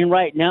happening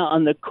right now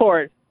on the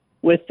court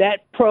with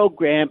that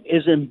program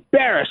is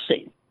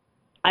embarrassing.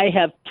 I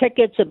have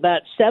tickets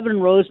about 7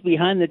 rows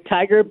behind the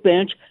Tiger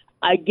bench.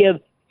 I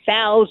give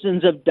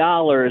thousands of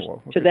dollars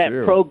to that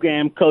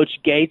program, Coach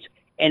Gates.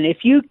 And if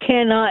you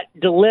cannot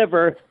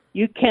deliver,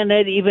 you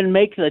cannot even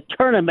make the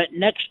tournament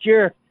next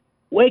year.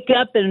 Wake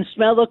up and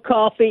smell the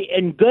coffee,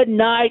 and good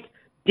night,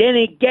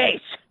 Denny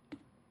Gates.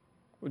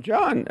 Well,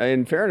 John,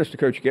 in fairness to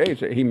Coach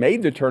Gates, he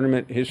made the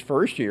tournament his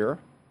first year.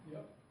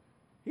 Yep.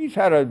 He's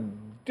had a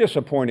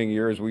disappointing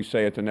year, as we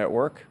say at the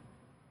network.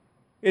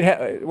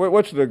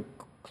 What's the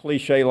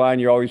cliche line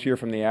you always hear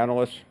from the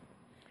analysts?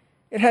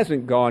 It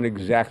hasn't gone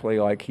exactly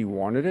like he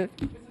wanted it.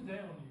 It's a down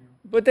year.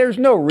 But there's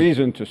no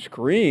reason to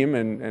scream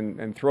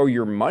and throw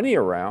your money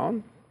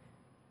around.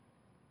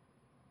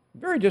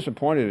 Very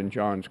disappointed in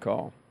John's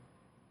call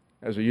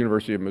as a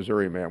University of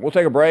Missouri man. We'll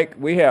take a break.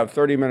 We have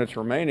 30 minutes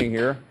remaining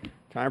here.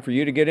 Time for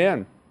you to get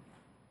in.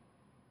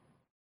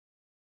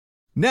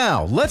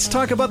 Now, let's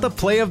talk about the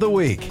play of the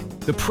week.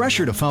 The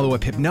pressure to follow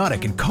up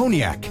Hypnotic and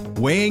Cognac,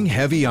 weighing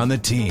heavy on the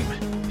team.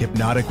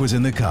 Hypnotic was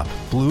in the cup,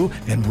 blue,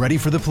 and ready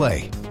for the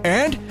play.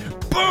 And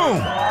boom!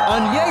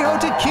 Añejo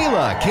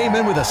Tequila came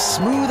in with a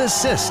smooth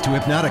assist to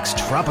Hypnotic's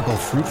tropical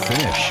fruit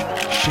finish.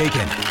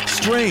 Shaken,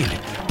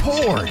 strained,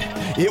 poured.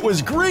 It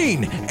was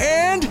green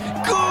and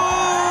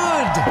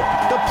good!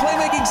 The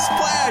playmaking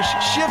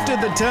splash shifted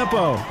the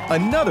tempo.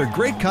 Another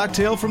great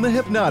cocktail from the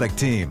Hypnotic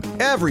team.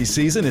 Every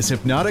season is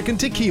Hypnotic and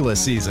Tequila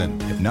season.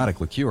 Hypnotic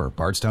Liqueur,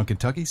 Bardstown,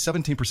 Kentucky,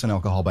 17%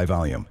 alcohol by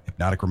volume.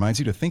 Hypnotic reminds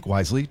you to think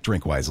wisely,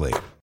 drink wisely.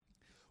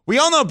 We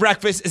all know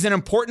breakfast is an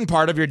important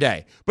part of your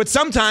day, but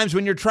sometimes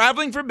when you're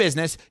traveling for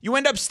business, you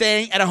end up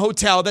staying at a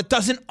hotel that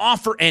doesn't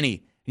offer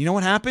any. You know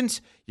what happens?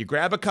 You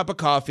grab a cup of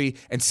coffee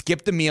and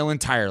skip the meal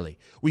entirely.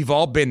 We've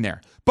all been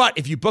there. But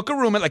if you book a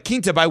room at La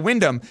Quinta by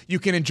Wyndham, you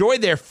can enjoy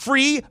their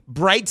free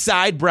Bright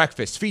Side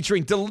breakfast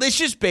featuring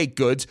delicious baked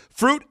goods,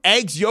 fruit,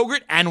 eggs,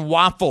 yogurt, and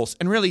waffles.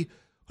 And really,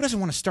 who doesn't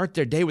want to start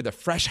their day with a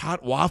fresh,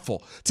 hot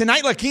waffle?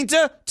 Tonight, La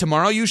Quinta,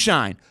 tomorrow you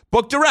shine.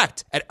 Book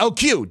direct at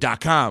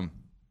lq.com.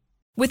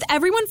 With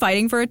everyone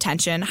fighting for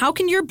attention, how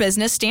can your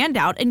business stand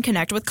out and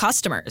connect with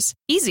customers?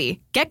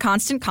 Easy. Get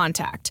Constant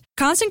Contact.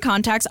 Constant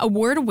Contact's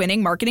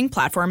award-winning marketing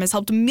platform has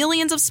helped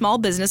millions of small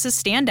businesses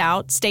stand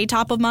out, stay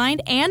top of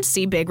mind, and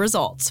see big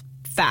results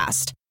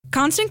fast.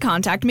 Constant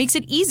Contact makes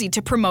it easy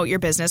to promote your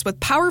business with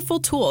powerful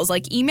tools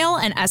like email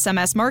and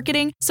SMS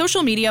marketing,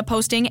 social media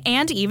posting,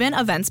 and even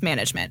events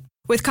management.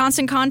 With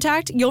Constant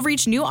Contact, you'll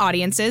reach new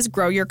audiences,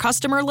 grow your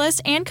customer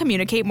list, and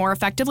communicate more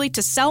effectively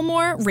to sell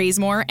more, raise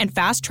more, and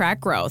fast-track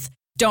growth.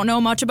 Don't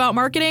know much about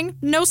marketing?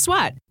 No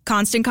sweat.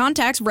 Constant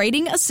Contact's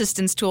writing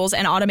assistance tools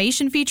and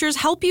automation features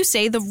help you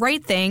say the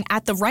right thing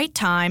at the right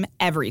time,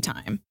 every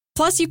time.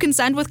 Plus, you can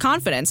send with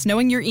confidence,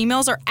 knowing your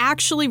emails are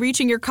actually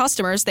reaching your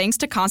customers thanks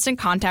to Constant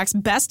Contact's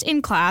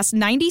best-in-class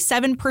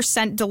 97%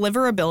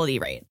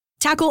 deliverability rate.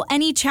 Tackle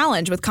any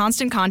challenge with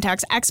Constant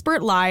Contact's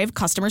expert live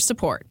customer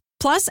support.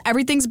 Plus,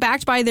 everything's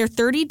backed by their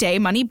 30-day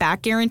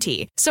money-back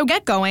guarantee. So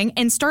get going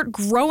and start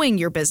growing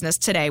your business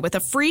today with a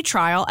free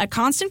trial at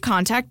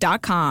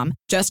ConstantContact.com.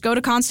 Just go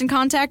to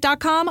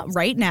ConstantContact.com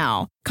right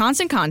now.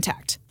 Constant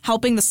Contact,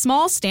 helping the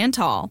small stand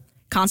tall.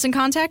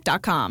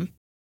 ConstantContact.com.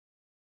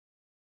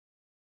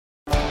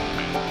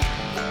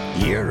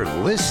 You're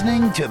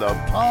listening to the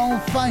Paul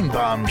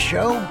Feinbaum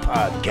Show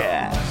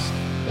podcast.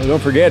 Well,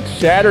 don't forget,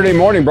 Saturday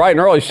morning, bright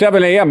and early,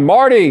 7 a.m.,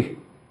 Marty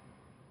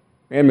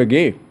And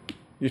McGee.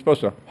 You're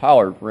supposed to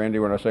holler, Randy,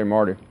 when I say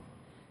Marty.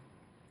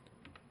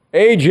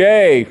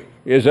 AJ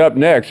is up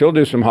next. He'll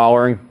do some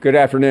hollering. Good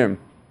afternoon.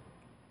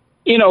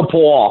 You know,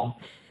 Paul,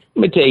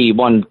 let me tell you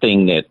one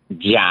thing that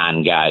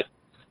John got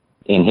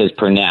in his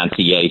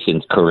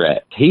pronunciations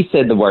correct. He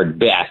said the word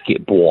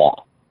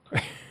basketball.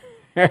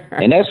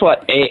 And that's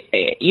what,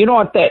 you know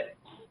what,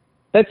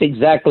 that's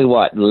exactly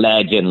what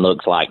Legend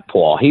looks like,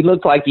 Paul. He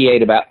looks like he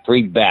ate about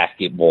 3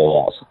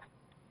 basketballs.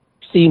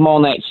 See him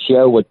on that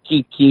show with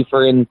Keith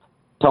Kiefer and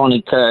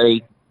Tony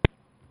Curry.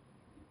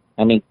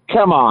 I mean,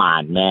 come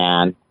on,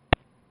 man.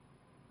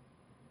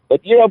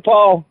 But, you know,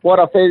 Paul, what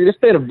I figured, it's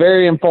been a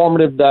very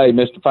informative day,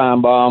 Mr.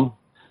 Feinbaum,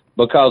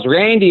 because,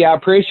 Randy, I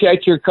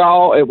appreciate your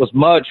call. It was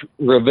much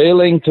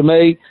revealing to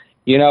me,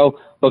 you know,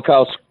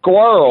 because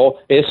Squirrel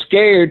is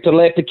scared to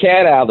let the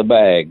cat out of the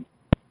bag.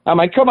 I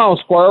mean, come on,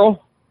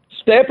 Squirrel.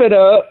 Step it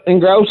up and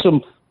grow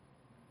some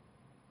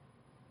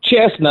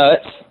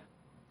chestnuts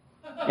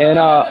and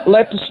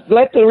let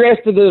the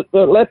rest of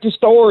let the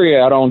story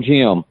out on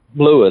Jim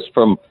Lewis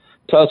from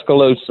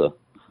Tuscaloosa.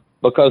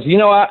 Because, you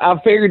know, I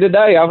figured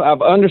today,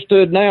 I've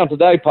understood now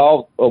today,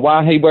 Paul,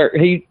 why he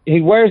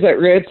wears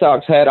that Red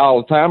Sox hat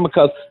all the time,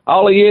 because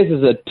all he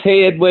is a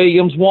Ted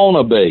Williams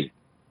wannabe.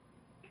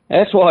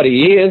 That's what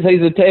he is.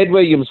 He's a Ted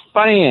Williams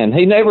fan.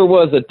 He never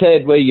was a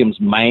Ted Williams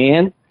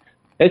man.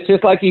 It's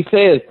just like he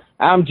says,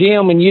 I'm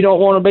Jim and you don't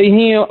want to be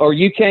him, or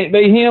you can't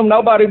be him.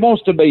 Nobody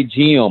wants to be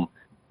Jim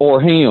or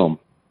him.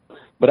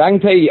 But I can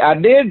tell you, I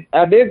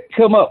did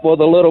come up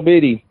with a little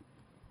bitty,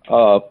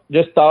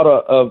 just thought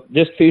of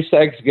just a few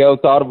seconds ago,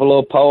 thought of a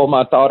little poem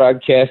I thought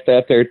I'd cast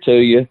out there to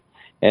you.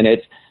 And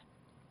it's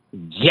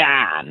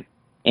John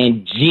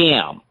and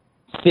Jim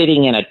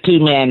sitting in a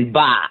 2-man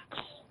box,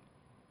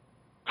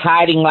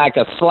 hiding like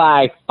a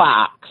sly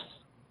fox.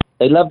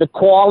 They love to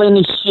call in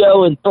the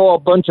show and throw a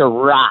bunch of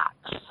rocks.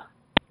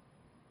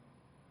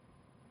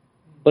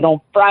 But on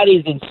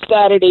Fridays and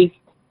Saturdays,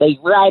 they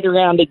ride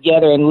around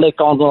together and lick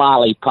on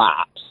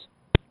lollipops.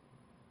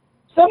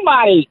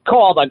 Somebody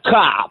call the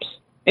cops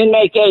and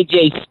make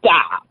AJ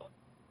stop.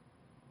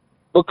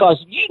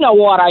 Because you know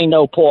what I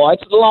know, Paul.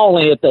 It's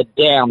lonely at the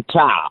damn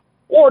top.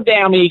 Or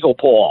damn Eagle,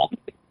 Paul.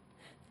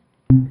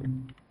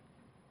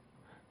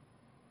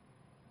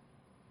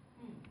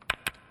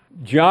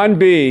 John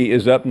B.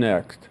 is up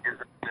next.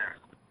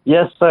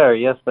 Yes, sir.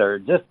 Yes, sir.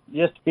 Just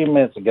a few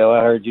minutes ago,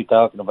 I heard you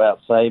talking about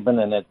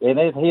Saban, and it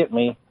hit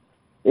me.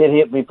 It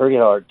hit me pretty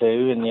hard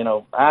too. And you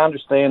know, I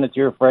understand that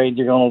you're afraid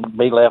you're going to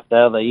be left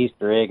out of the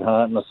Easter egg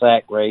hunt and the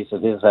sack race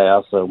at his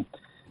house. So,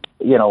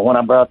 you know, when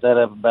I brought that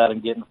up about him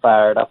getting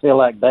fired, I feel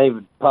like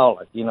David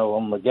Pollock, you know,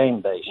 on the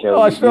Game Day show.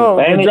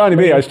 Well, Johnny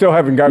B, I still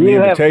haven't gotten the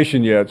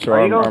invitation yet. So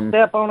are you going to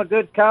step on a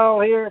good call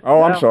here?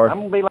 Oh, I'm sorry. I'm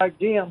going to be like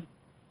Jim.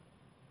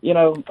 You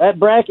know, that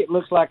bracket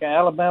looks like an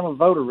Alabama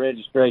voter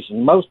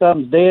registration. Most of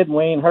them's dead, and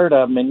we ain't heard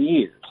of them in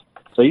years.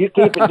 So you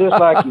keep it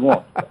just like you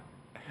want.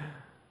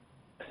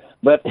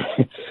 But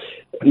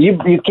you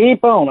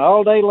keep on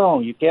all day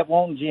long. You kept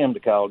wanting Jim to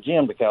call.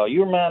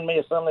 You remind me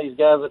of some of these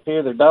guys up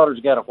here. Their daughter's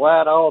got a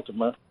white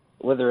Altima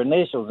with their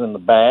initials in the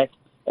back,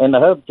 and the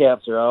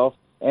hubcaps are off.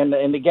 And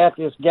they got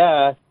this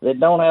guy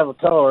that don't have a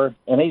car,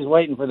 and he's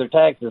waiting for their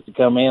taxes to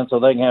come in so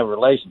they can have a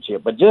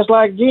relationship. But just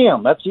like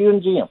Jim, that's you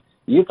and Jim.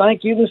 You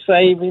think you can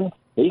save him.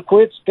 He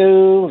quit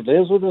school,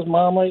 lives with his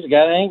mama, he's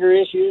got anger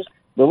issues,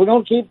 but we're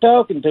going to keep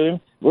talking to him.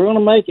 We're going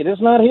to make it.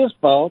 It's not his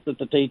fault that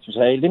the teachers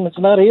hated him. It's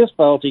not his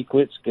fault he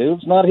quit school.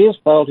 It's not his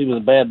fault he was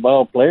a bad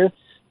ball player.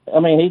 I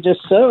mean, he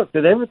just sucked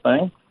at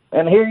everything.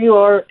 And here you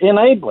are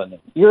enabling him.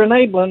 You're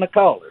enabling the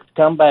caller to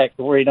come back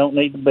to where he don't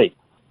need to be.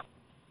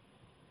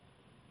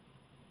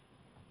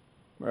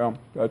 Well,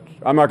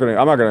 I'm not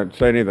going to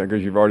say anything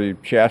because you've already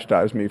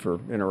chastised me for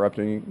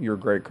interrupting your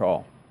great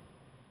call.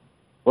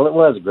 Well, it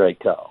was a great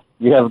call.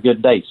 You have a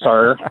good day,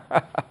 sir.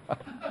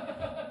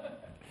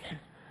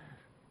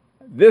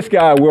 This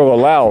guy will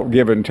allow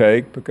give and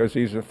take because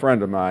he's a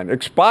friend of mine.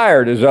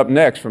 Expired is up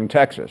next from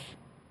Texas.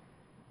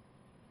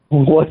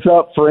 What's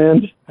up,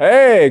 friend?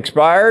 Hey,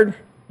 Expired.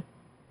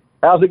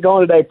 How's it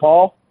going today,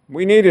 Paul?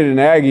 We needed an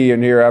Aggie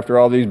in here after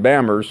all these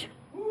Bammers.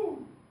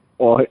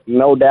 Well,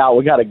 no doubt.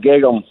 We got to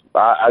gig them.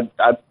 I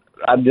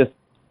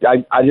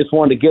just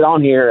wanted to get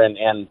on here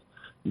and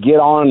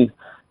get on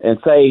and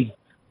say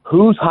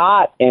who's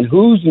hot and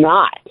who's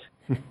not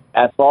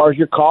as far as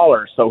your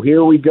callers. So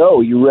here we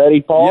go. You ready,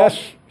 Paul?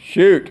 Yes.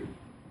 Shoot.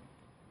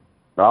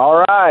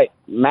 All right.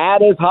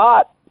 Matt is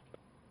hot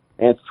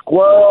and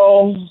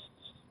Squirrel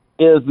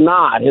is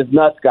not. His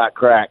nuts got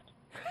cracked.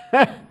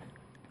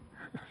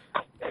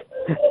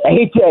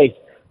 AJ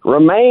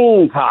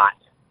remains hot.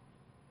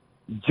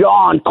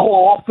 John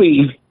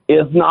Coffey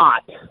is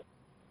not.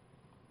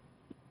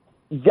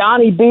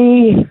 Johnny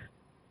B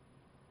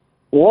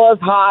was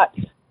hot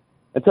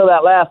until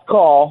that last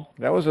call.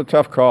 That was a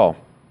tough call.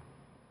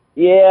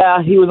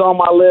 Yeah, he was on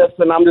my list,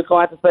 and I'm just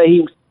going to have to say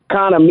he was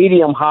kind of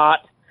medium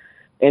hot.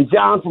 And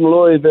John from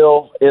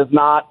Louisville is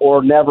not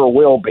or never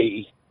will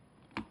be.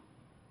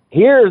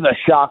 Here's a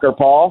shocker,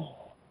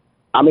 Paul.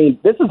 I mean,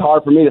 this is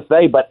hard for me to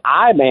say, but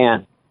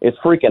I-Man is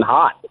freaking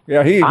hot.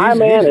 Yeah,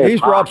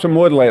 he's dropped some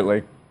wood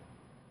lately.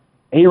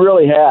 He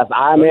really has.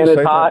 Ironman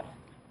is hot.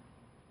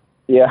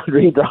 Yeah,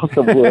 he dropped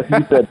some wood.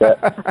 You said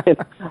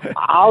that.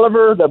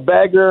 Oliver the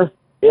Beggar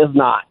is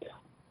not.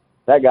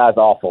 That guy's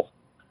awful.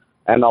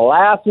 And the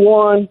last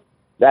one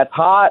that's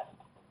hot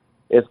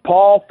is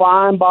Paul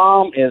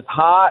Feinbaum is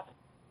hot.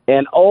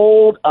 And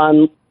old,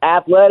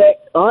 unathletic,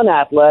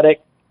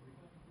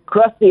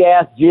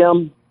 crusty-ass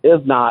Jim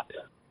is not.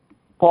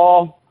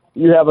 Paul,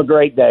 you have a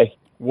great day.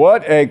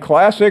 What a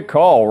classic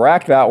call.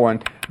 Rack that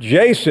one.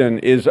 Jason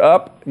is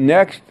up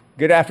next.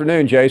 Good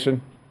afternoon,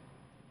 Jason.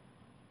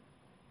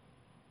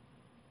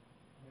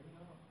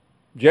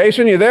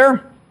 Jason, you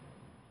there?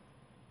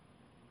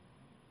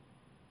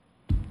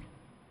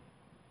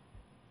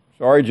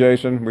 Sorry,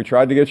 Jason. We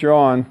tried to get you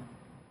on.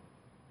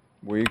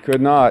 We could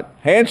not.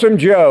 Handsome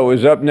Joe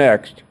is up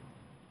next.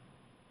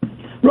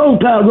 Roll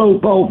Tide, roll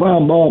Paul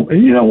Feinbaum.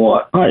 And you know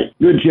what? Hey,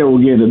 good show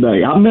again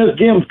today. I missed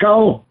Jim's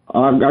call.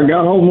 I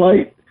got home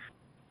late,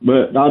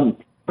 but it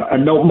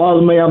don't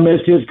bother me. I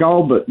missed his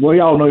call, but we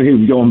all knew he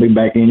was going to be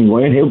back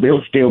anyway, and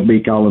he'll still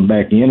be calling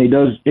back in. He's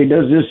done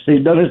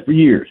this for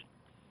years.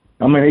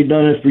 I mean, he's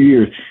done this for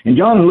years. And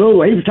John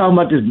Lewis, he was talking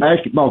about this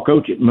basketball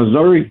coach at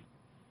Missouri.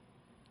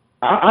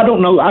 I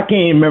don't know. I can't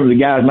even remember the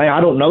guy's name.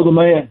 I don't know the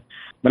man.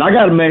 But I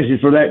got a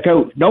message for that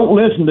coach. Don't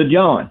listen to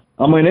John.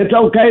 I mean, it's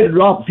okay to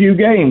drop a few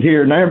games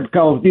here and there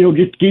because,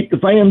 just to keep the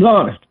fans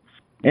honest.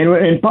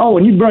 And Paul,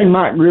 when you bring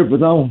Mike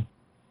Griffith on,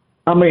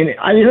 I mean,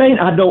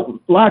 I don't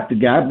like the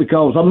guy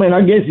because,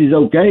 I guess he's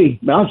okay.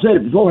 But I've said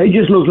it before, he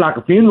just looks like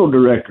a funeral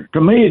director.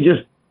 To me,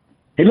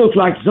 he looks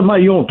like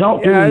somebody you want to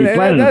talk to when you're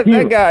planning a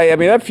funeral. That guy,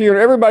 that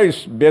funeral,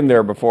 everybody's been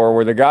there before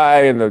where the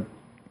guy in the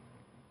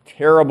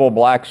terrible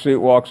black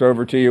suit walks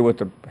over to you with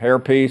the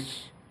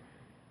hairpiece.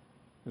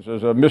 This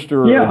is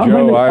Mr.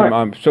 Joe,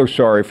 I'm so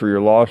sorry for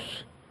your loss.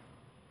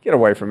 Get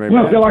away from me,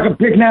 man. I feel like I'm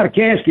picking out a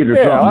casket or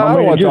something. I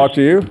don't want to talk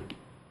to you.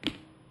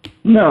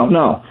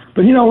 No.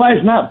 But,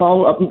 last night,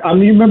 Paul,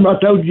 you remember I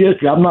told you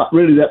yesterday, I'm not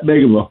really that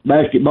big of a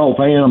basketball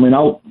fan.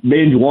 I'll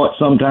binge watch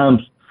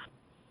sometimes.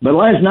 But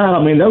last night,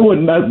 there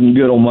wasn't nothing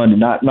good on Monday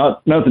night.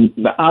 Not nothing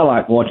that I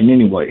like watching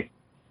anyway.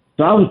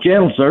 So I was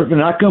channel surfing,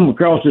 and I come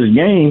across this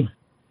game,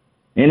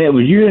 and it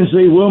was UNC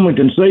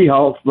Wilmington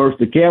Seahawks versus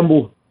the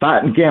Campbell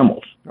Fighting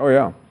Camels. Oh,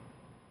 yeah.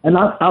 And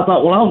I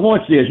thought, well, I'll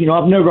watch this.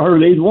 I've never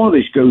heard of either one of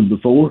these schools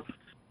before.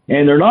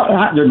 And they're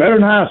better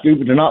than high school,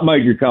 but they're not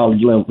major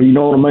college level. You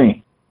know what I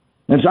mean?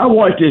 And so I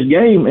watched this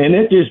game, and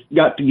it just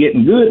got to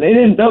getting good. And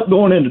it ended up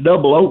going into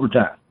double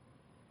overtime.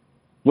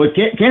 Well,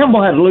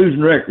 Campbell had a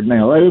losing record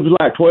now. It was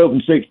like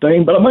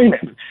 12-16. But,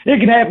 it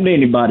can happen to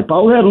anybody.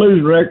 Paul had a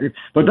losing record,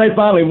 but they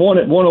finally won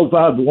it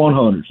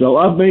 105-100. So,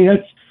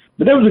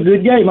 but that was a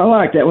good game. I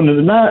like that one. And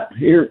tonight,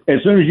 here,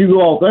 as soon as you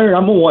go off there,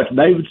 I'm going to watch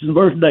Davidson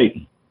versus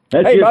Dayton.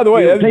 By the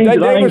way, that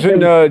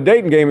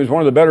Davidson-Dayton game is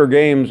one of the better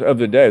games of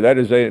the day. That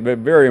is a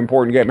very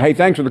important game. Hey,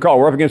 thanks for the call.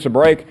 We're up against the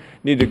break.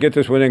 Need to get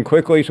this one in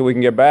quickly so we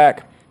can get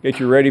back, get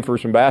you ready for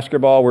some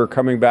basketball. We're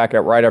coming back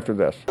right after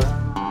this.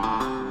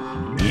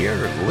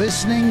 You're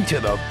listening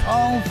to the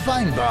Paul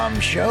Feinbaum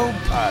Show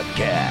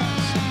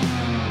podcast.